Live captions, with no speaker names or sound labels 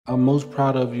I'm most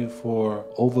proud of you for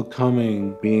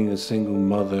overcoming being a single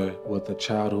mother with a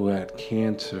child who had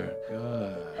cancer.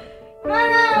 God.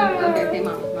 Mom! Okay,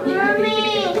 Mom.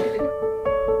 Mommy!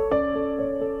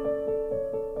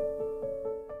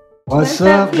 What's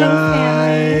up,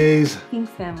 guys?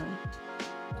 Pink's family.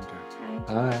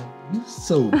 Okay. Hi. You're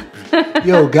so,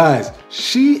 yo, guys,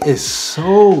 she is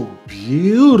so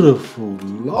beautiful.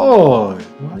 Lord,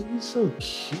 why are you so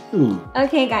cute?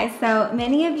 Okay, guys, so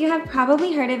many of you have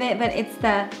probably heard of it, but it's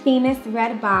the famous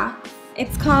red box.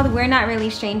 It's called We're Not Really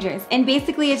Strangers. And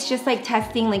basically it's just like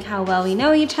testing like how well we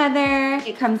know each other.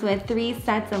 It comes with 3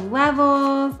 sets of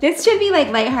levels. This should be like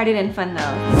lighthearted and fun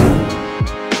though.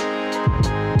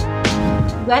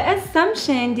 What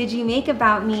assumption did you make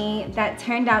about me that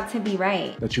turned out to be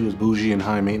right? That you was bougie and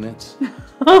high maintenance?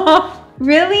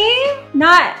 Really?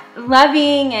 Not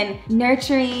loving and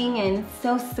nurturing and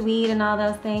so sweet and all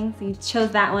those things? You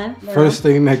chose that one? No. First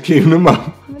thing that came to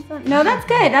mind. No, that's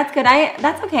good. That's good.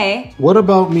 That's okay. What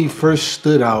about me first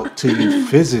stood out to you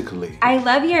physically? I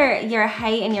love your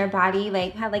height and your body.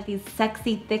 Like, had like these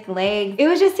sexy thick legs. It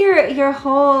was just your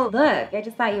whole look. I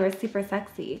just thought you were super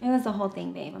sexy. It was the whole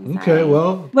thing, babe. I'm sorry. Okay,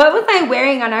 well. What was I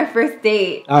wearing on our first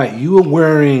date? All right, you were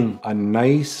wearing a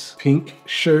nice pink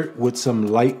shirt with some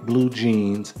light blue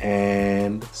jeans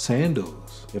and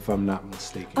sandals, if I'm not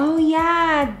mistaken. Oh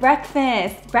yeah,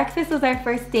 breakfast. Breakfast was our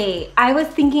first date. I was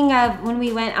thinking of when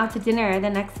we went out to dinner the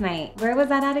next night. Where was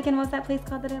that at again? What was that place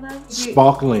called that I love?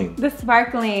 Sparkling. The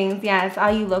Sparklings, yes.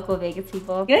 All you local Vegas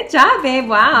people. Good job, babe.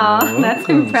 Wow, that's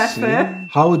impressive. See?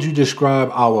 How would you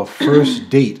describe our first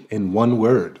date in one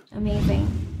word? Amazing.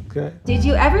 Okay. Did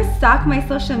you ever stalk my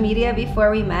social media before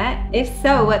we met? If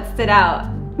so, what stood out?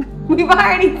 We've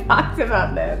already talked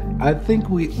about this. I think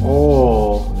we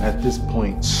all, at this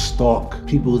point, stalk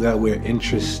people that we're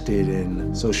interested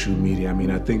in social media. I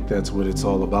mean, I think that's what it's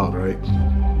all about, right?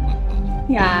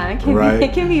 Yeah,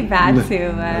 it can be bad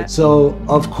too, but... So,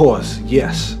 of course,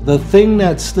 yes. The thing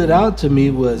that stood out to me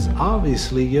was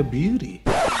obviously your beauty.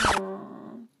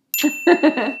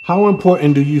 How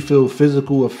important do you feel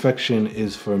physical affection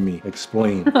is for me?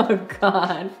 Explain. Oh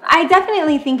God. I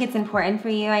definitely think it's important for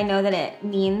you. I know that it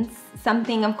means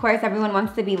something. Of course, everyone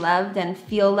wants to be loved and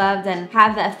feel loved and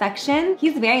have the affection.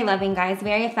 He's very loving, guys,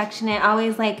 very affectionate,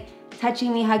 always like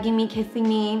touching me, hugging me, kissing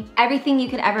me, everything you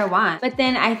could ever want. But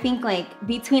then I think like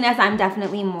between us, I'm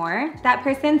definitely more that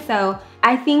person. So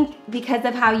I think because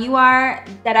of how you are,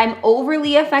 that I'm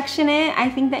overly affectionate, I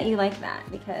think that you like that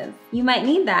because you might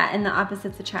need that in the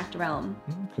opposites attract realm.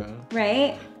 Okay.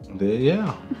 Right?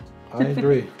 Yeah. I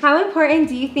agree. How important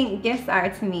do you think gifts are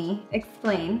to me?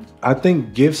 Explain. I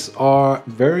think gifts are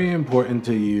very important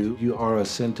to you. You are a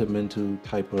sentimental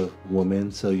type of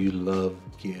woman, so you love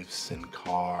gifts and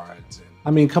cards. And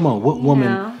I mean, come on, what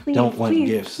woman don't want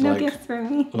gifts? No gifts for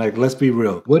me. Like, let's be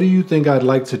real. What do you think I'd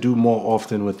like to do more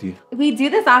often with you? We do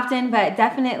this often, but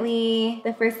definitely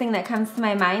the first thing that comes to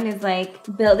my mind is like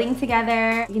building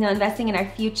together, you know, investing in our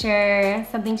future,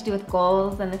 something to do with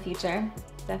goals in the future.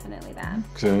 Definitely that.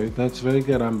 Okay, that's very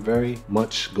good. I'm very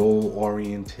much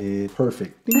goal-oriented.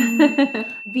 Perfect.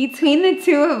 Between the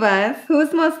two of us,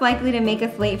 who's most likely to make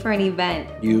us late for an event?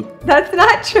 You. That's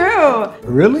not true.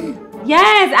 Really?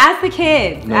 Yes, ask the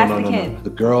kids. Ask the kids. No. The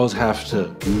girls have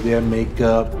to do their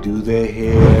makeup, do their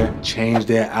hair, change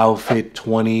their outfit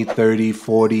 20, 30,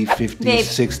 40, 50, Babe,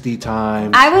 60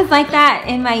 times. I was like that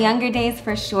in my younger days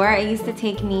for sure. It used to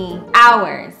take me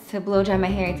hours to blow dry my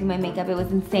hair, do my makeup. It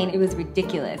was insane. It was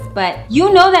ridiculous. But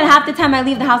you know that half the time I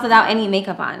leave the house without any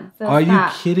makeup on. So Are you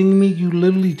kidding me? You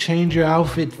literally change your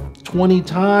outfit 20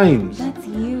 times. That's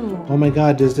you. Oh my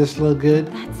God, does this look good?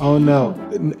 That's oh no.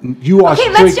 You are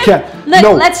straight cat. Look,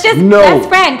 let's just, best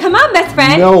friend. Come on, best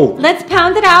friend. No. Let's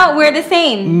pound it out. We're the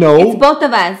same. No. It's both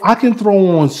of us. I can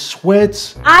throw on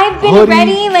sweats. I've been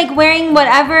ready, like wearing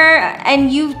whatever,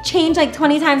 and you change like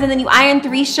 20 times and then you iron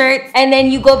 3 shirts and then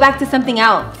you go back to something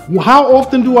else. How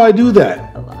often do I do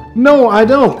that? A lot. No, I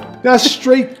don't. That's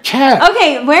straight cat.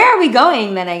 Okay, where are we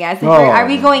going then, I guess? Are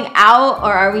we going out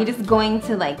or are we just going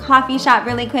to like coffee shop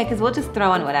really quick? Because we'll just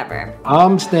throw on whatever.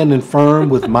 I'm standing firm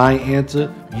with my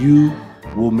answer. You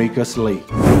will make us late.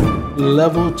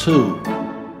 Level 2.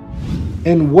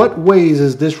 In what ways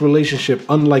is this relationship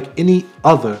unlike any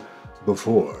other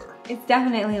before? It's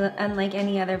definitely unlike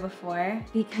any other before,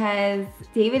 because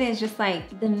David is just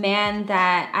like the man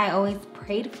that I always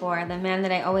prayed for, the man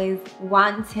that I always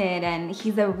wanted, and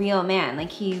he's a real man. Like,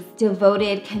 he's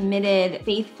devoted, committed,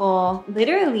 faithful.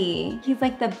 Literally, he's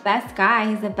like the best guy.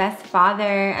 He's the best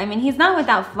father. I mean, he's not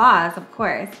without flaws, of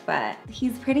course, but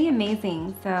he's pretty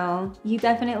amazing. So you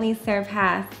definitely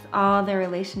surpass all the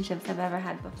relationships I've ever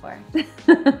had before.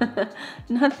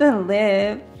 Not the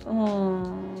lip.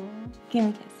 Oh, give me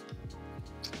a kiss.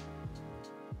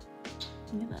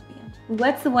 I love you.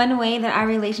 What's one way that our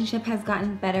relationship has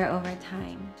gotten better over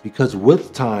time? Because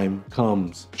with time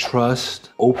comes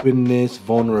trust, openness,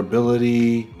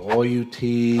 vulnerability,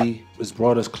 loyalty. It's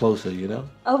brought us closer, you know?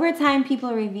 Over time,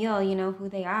 people reveal, you know, who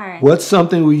they are. What's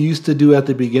something we used to do at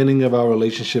the beginning of our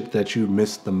relationship that you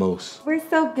missed the most? We're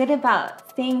so good about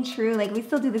staying true. Like, we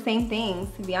still do the same things,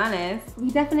 to be honest.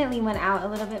 We definitely went out a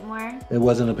little bit more. It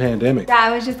wasn't a pandemic. Yeah, I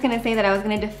was just gonna say that I was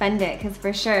gonna defend it, because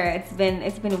for sure it's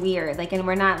been weird. Like, and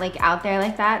we're not like out there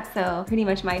like that, so pretty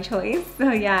much my choice.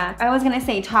 So yeah, I was gonna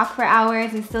say talk for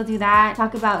hours. We still do that.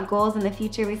 Talk about goals in the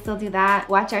future. We still do that.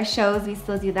 Watch our shows. We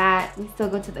still do that. We still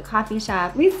go to the coffee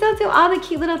shop. We still do all the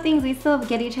cute little things. We still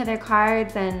get each other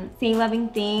cards and say loving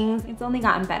things. It's only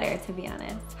gotten better, to be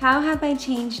honest. How have I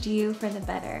changed you for the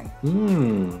better?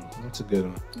 That's a good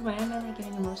one. Why am I like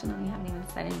getting emotional? You haven't even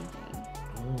said anything.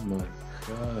 Oh my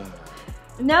God.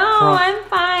 No, I'm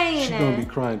fine. She's gonna be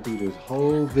crying through this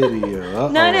whole video.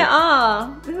 Not at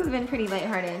all. This has been pretty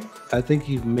lighthearted. I think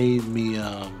you've made me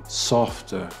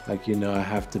softer. Like, you know, I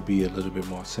have to be a little bit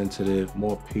more sensitive,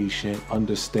 more patient,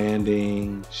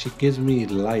 understanding. She gives me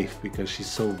life because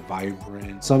she's so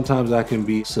vibrant. Sometimes I can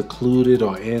be secluded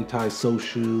or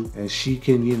antisocial, and she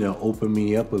can, you know, open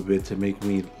me up a bit to make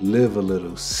me live a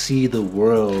little, see the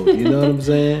world. You know what I'm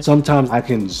saying? Sometimes I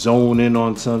can zone in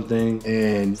on something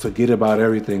and forget about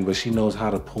everything, but she knows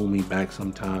how to pull me back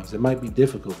sometimes. It might be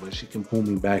difficult, but she can pull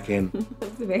me back in.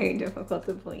 It's very difficult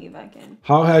to pull you back in.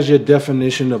 How has your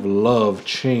definition of love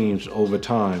changed over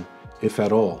time, if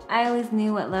at all? I always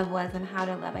knew what love was and how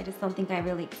to love. I just don't think I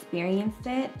really experienced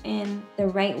it in the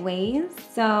right ways.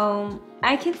 So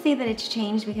I can say that it's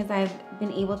changed because I've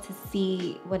been able to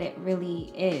see what it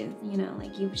really is. You know,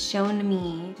 like, you've shown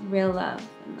me real love,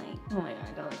 and like, oh my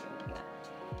God, don't look at me like that.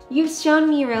 You've shown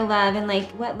me real love and like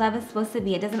what love is supposed to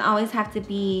be. It doesn't always have to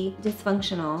be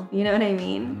dysfunctional. You know what I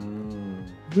mean?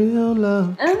 Real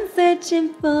love. I'm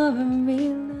searching for a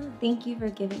real love. Thank you for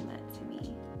giving that to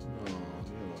me. Oh,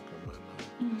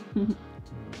 you're welcome,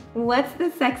 What's the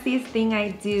sexiest thing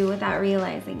I do without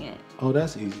realizing it? Oh,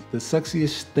 that's easy. The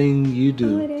sexiest thing you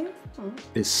do Oh, it is? Oh.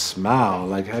 is smile.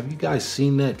 Like, have you guys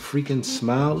seen that freaking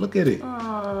smile? Look at it.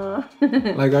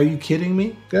 Aww. Like, are you kidding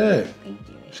me? Good. Thank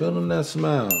you. Show them that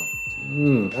smile.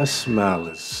 That smile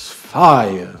is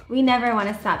fire. We never want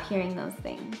to stop hearing those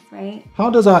things, right? How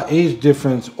does our age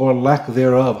difference or lack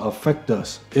thereof affect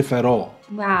us, if at all?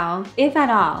 Wow. If at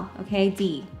all, okay,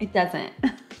 D. It doesn't.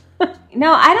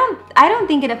 No, I don't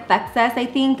think it affects us. I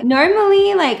think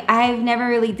normally, like, I've never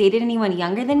really dated anyone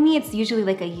younger than me. It's usually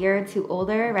like a year or two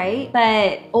older, right?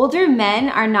 But older men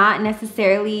are not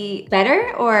necessarily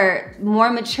better or more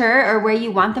mature or where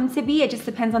you want them to be. It just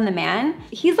depends on the man.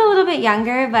 He's a little bit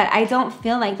younger, but I don't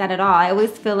feel like that at all. I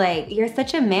always feel like you're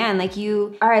such a man. Like,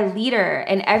 you are a leader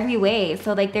in every way.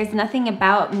 So like, there's nothing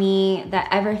about me that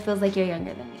ever feels like you're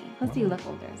younger than me. Plus you look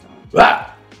older, so.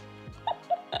 Ah!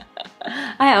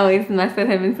 I always mess with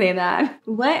him and say that.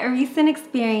 What recent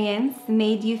experience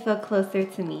made you feel closer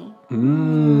to me?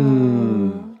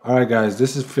 All right, guys,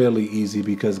 this is fairly easy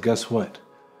because guess what?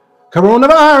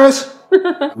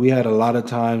 Coronavirus! We had a lot of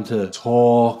time to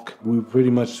talk. We were pretty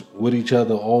much with each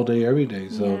other all day, every day.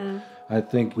 So yeah. I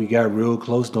think we got real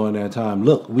close during that time.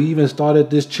 Look, we even started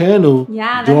this channel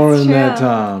during that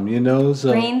time, you know?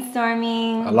 So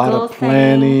brainstorming, a lot of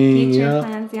planning, future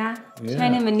plans,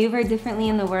 trying to maneuver differently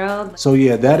in the world. So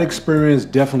yeah, that experience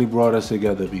definitely brought us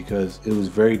together because it was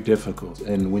very difficult.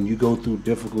 And when you go through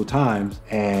difficult times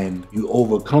and you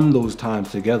overcome those times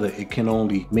together, it can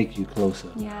only make you closer.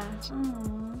 Yeah.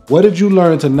 Aww. What did you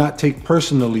learn to not take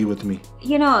personally with me?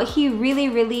 You know, he really,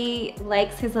 really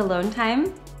likes his alone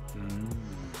time.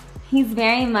 He's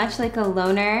very much like a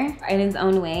loner in his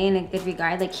own way, in a good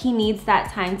regard. Like, he needs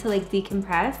that time to like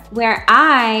decompress. Where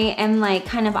I am like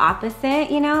kind of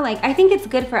opposite, you know? Like, I think it's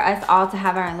good for us all to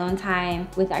have our alone time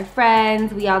with our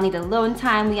friends. We all need alone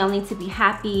time. We all need to be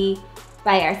happy.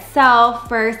 by ourselves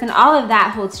first, and all of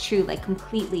that holds true, like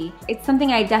completely. It's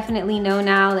something I definitely know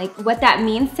now, like what that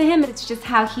means to him. It's just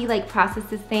how he like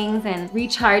processes things and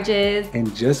recharges.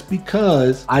 And just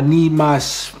because I need my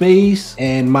space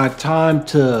and my time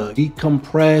to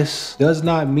decompress does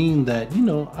not mean that, you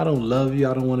know, I don't love you,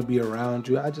 I don't want to be around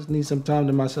you. I just need some time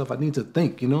to myself. I need to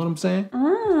think, you know what I'm saying?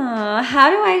 Oh, how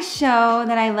do I show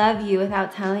that I love you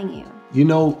without telling you? You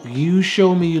know, you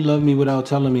show me you love me without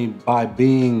telling me by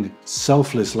being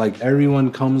selfless. Like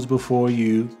everyone comes before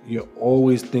you. You're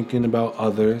always thinking about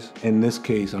others. In this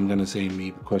case, I'm going to say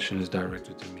me. The question is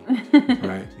directed to me,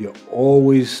 right? You're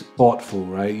always thoughtful,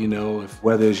 right? You know,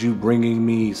 whether it's you bringing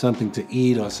me something to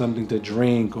eat or something to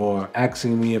drink or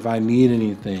asking me if I need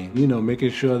anything, you know,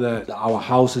 making sure that our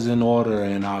house is in order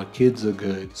and our kids are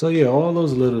good. So yeah, all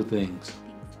those little things.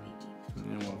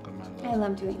 You're welcome, my love. I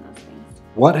love doing those things.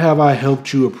 What have I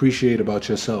helped you appreciate about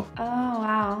yourself? Oh,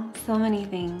 wow. So many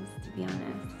things, to be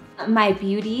honest. My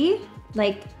beauty,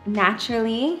 like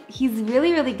naturally, he's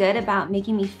really, really good about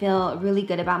making me feel really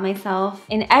good about myself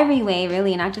in every way,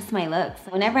 really, not just my looks.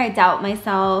 Whenever I doubt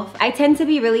myself, I tend to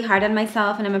be really hard on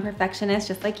myself, and I'm a perfectionist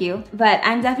just like you, but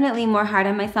I'm definitely more hard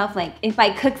on myself. Like if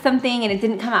I cook something and it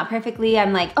didn't come out perfectly,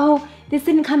 I'm like, oh, this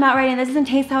didn't come out right and this doesn't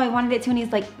taste how I wanted it to. And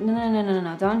he's like,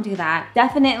 no, don't do that.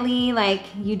 Definitely, like,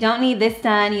 you don't need this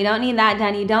done. You don't need that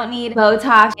done. You don't need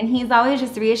Botox. And he's always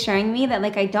just reassuring me that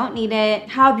like, I don't need it.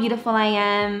 How beautiful I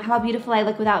am, how beautiful I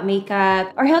look without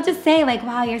makeup. Or he'll just say like,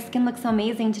 wow, your skin looks so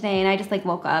amazing today. And I just like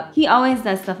woke up. He always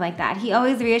does stuff like that. He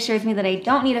always reassures me that I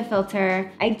don't need a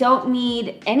filter. I don't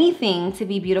need anything to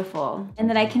be beautiful, and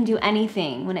that I can do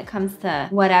anything when it comes to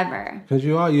whatever. Because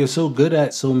you're so good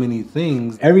at so many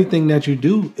things. Everything that you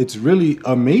do, it's really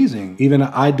amazing. Even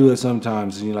I do it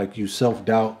sometimes, and you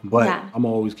self-doubt, but yeah. I'm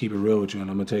always keep it real with you, and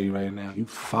I'm gonna tell you right now, you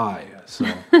fire. So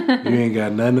you ain't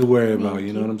got nothing to worry about,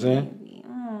 you know what I'm saying?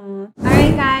 All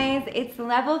right, guys, it's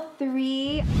level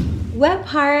 3. What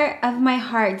part of my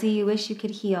heart do you wish you could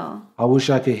heal? I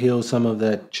wish I could heal some of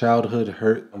that childhood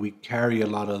hurt. We carry a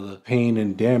lot of the pain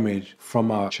and damage from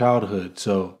our childhood.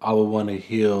 So I would want to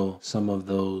heal some of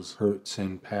those hurts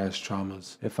and past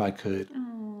traumas if I could.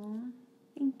 Oh,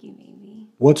 thank you, baby.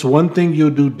 What's one thing you'll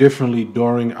do differently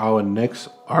during our next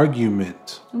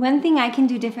argument? One thing I can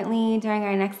do differently during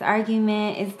our next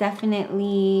argument is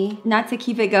definitely not to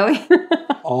keep it going.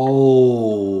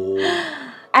 Oh.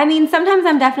 I mean, sometimes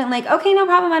I'm definitely like, okay, no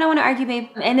problem, I don't want to argue, babe.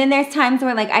 And then there's times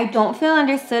where like I don't feel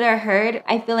understood or heard.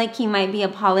 I feel like he might be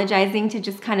apologizing to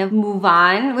just kind of move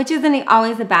on, which isn't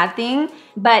always a bad thing.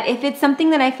 But if it's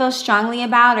something that I feel strongly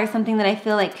about or something that I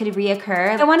feel like could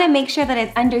reoccur, I want to make sure that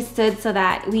it's understood so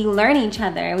that we learn each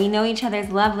other, we know each other's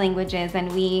love languages,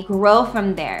 and we grow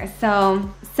from there. So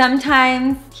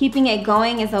sometimes keeping it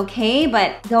going is okay,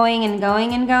 but going and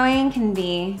going and going can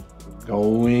be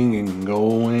going and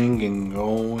going and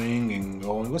going and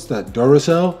going. What's that,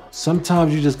 Duracell?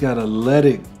 Sometimes you just gotta let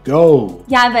it go.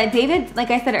 Yeah, but David,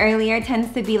 like I said earlier,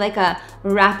 tends to be like a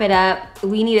wrap it up.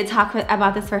 We need to talk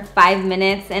about this for 5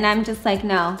 minutes. And I'm just like,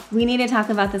 no, we need to talk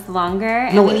about this longer.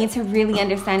 And we need to really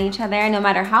understand each other no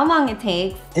matter how long it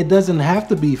takes. It doesn't have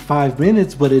to be 5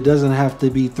 minutes, but it doesn't have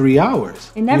to be 3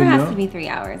 hours. It never has to be 3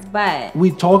 hours, but we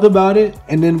talk about it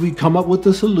and then we come up with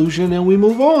the solution and we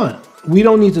move on. We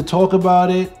don't need to talk about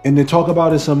it and then talk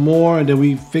about it some more and then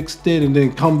we fixed it and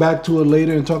then come back to it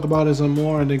later and talk about it some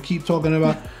more and then keep talking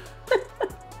about it.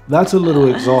 That's a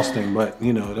little exhausting, but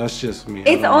you know, that's just me.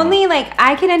 It's only like,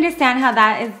 I can understand how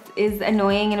that is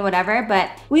annoying and whatever, but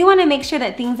we want to make sure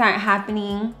that things aren't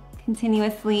happening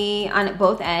continuously on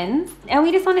both ends. And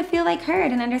we just want to feel like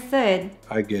heard and understood.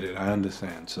 I get it. I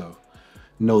understand. So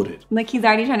noted. Like he's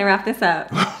already trying to wrap this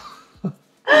up.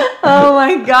 Oh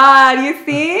my God, you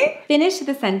see? Finish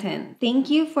the sentence. Thank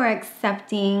you for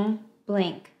accepting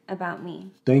blank about me.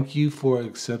 Thank you for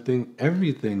accepting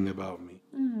everything about me.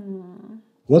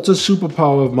 What's a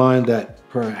superpower of mine that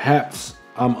perhaps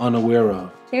I'm unaware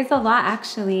of? There's a lot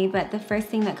actually, but the first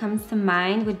thing that comes to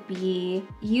mind would be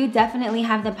you definitely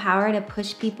have the power to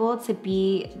push people to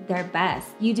be their best.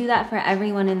 You do that for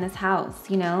everyone in this house,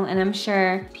 you know, and I'm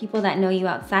sure people that know you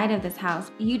outside of this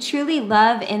house. You truly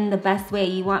love in the best way.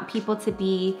 You want people to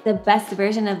be the best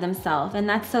version of themselves, and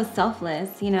that's so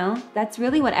selfless, you know? That's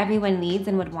really what everyone needs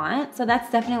and would want. So that's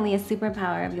definitely a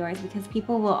superpower of yours because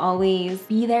people will always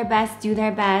be their best, do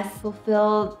their best,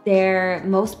 fulfill their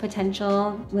most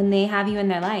potential when they have you in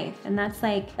their life. And that's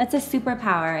a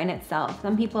superpower in itself.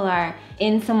 Some people are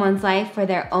in someone's life for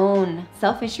their own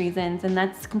selfish reasons, and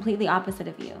that's completely opposite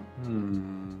of you.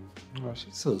 Oh,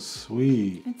 she's so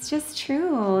sweet. It's just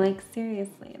true. Like,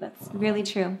 seriously, that's really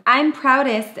true. I'm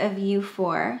proudest of you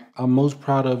for... I'm most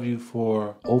proud of you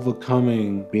for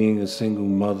overcoming being a single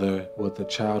mother with a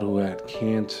child who had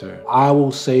cancer. I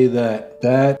will say that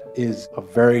that is a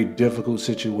very difficult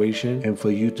situation, and for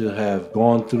you to have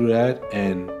gone through that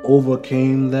and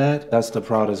overcame that, that's the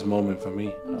proudest moment for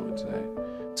me, I would say.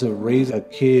 To raise a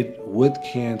kid with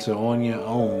cancer on your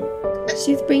own.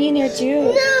 She's bringing your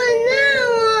juice.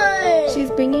 She's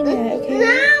bringing it, okay?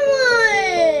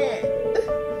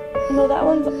 No, that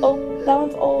one's old. That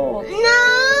one's old.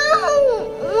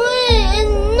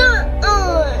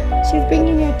 She's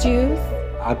bringing your juice.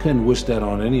 I couldn't wish that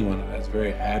on anyone. That's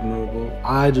very admirable.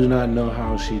 I do not know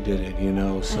how she did it, you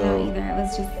know, so. I don't either. It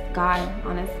was just God,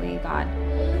 honestly, God.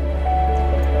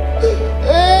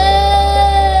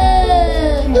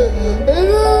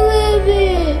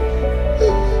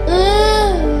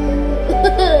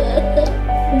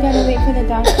 We gotta wait for the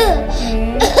doctor,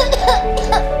 okay?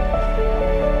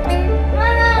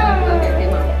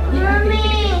 Mommy!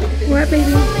 What,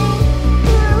 baby?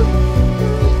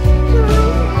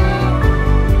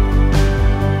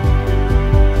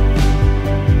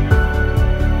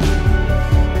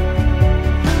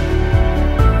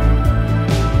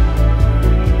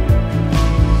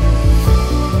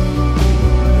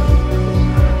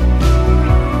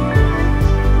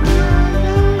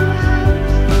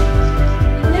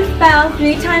 Bell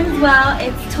 3 times well.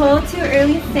 It's told to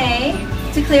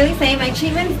clearly say my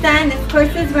treatment's done, this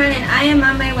course is run, and I am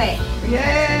on my way.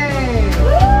 Yay!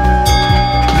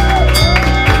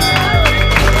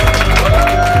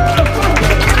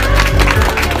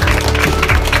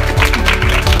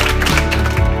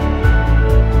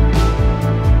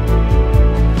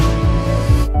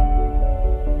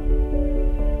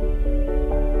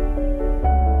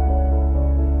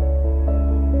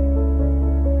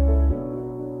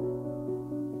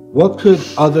 What could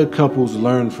other couples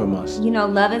learn from us? You know,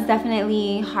 love is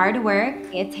definitely hard work.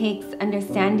 It takes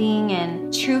understanding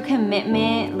and true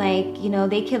commitment. Like, you know,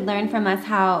 they could learn from us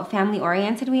how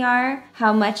family-oriented we are,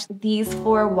 how much these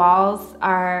 4 walls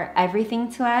are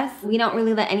everything to us. We don't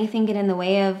really let anything get in the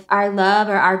way of our love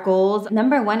or our goals.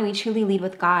 Number 1, we truly lead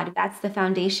with God. That's the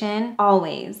foundation,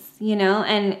 always, you know?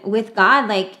 And with God,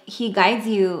 like, He guides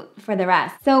you for the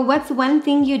rest. So what's one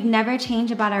thing you'd never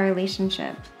change about our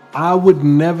relationship? I would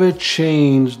never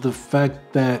change the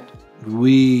fact that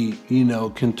we, you know,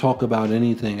 can talk about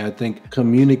anything. I think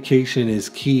communication is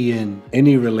key in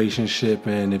any relationship,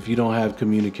 and if you don't have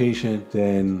communication,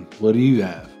 then what do you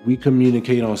have? We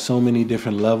communicate on so many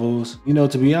different levels. You know,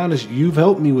 to be honest, you've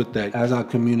helped me with that. As our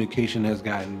communication has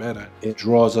gotten better, it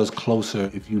draws us closer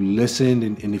if you listen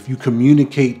and if you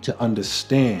communicate to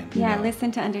understand. Yeah,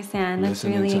 listen to understand. That's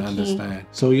really key. Listening to understand.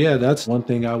 So yeah, that's one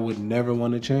thing I would never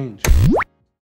want to change.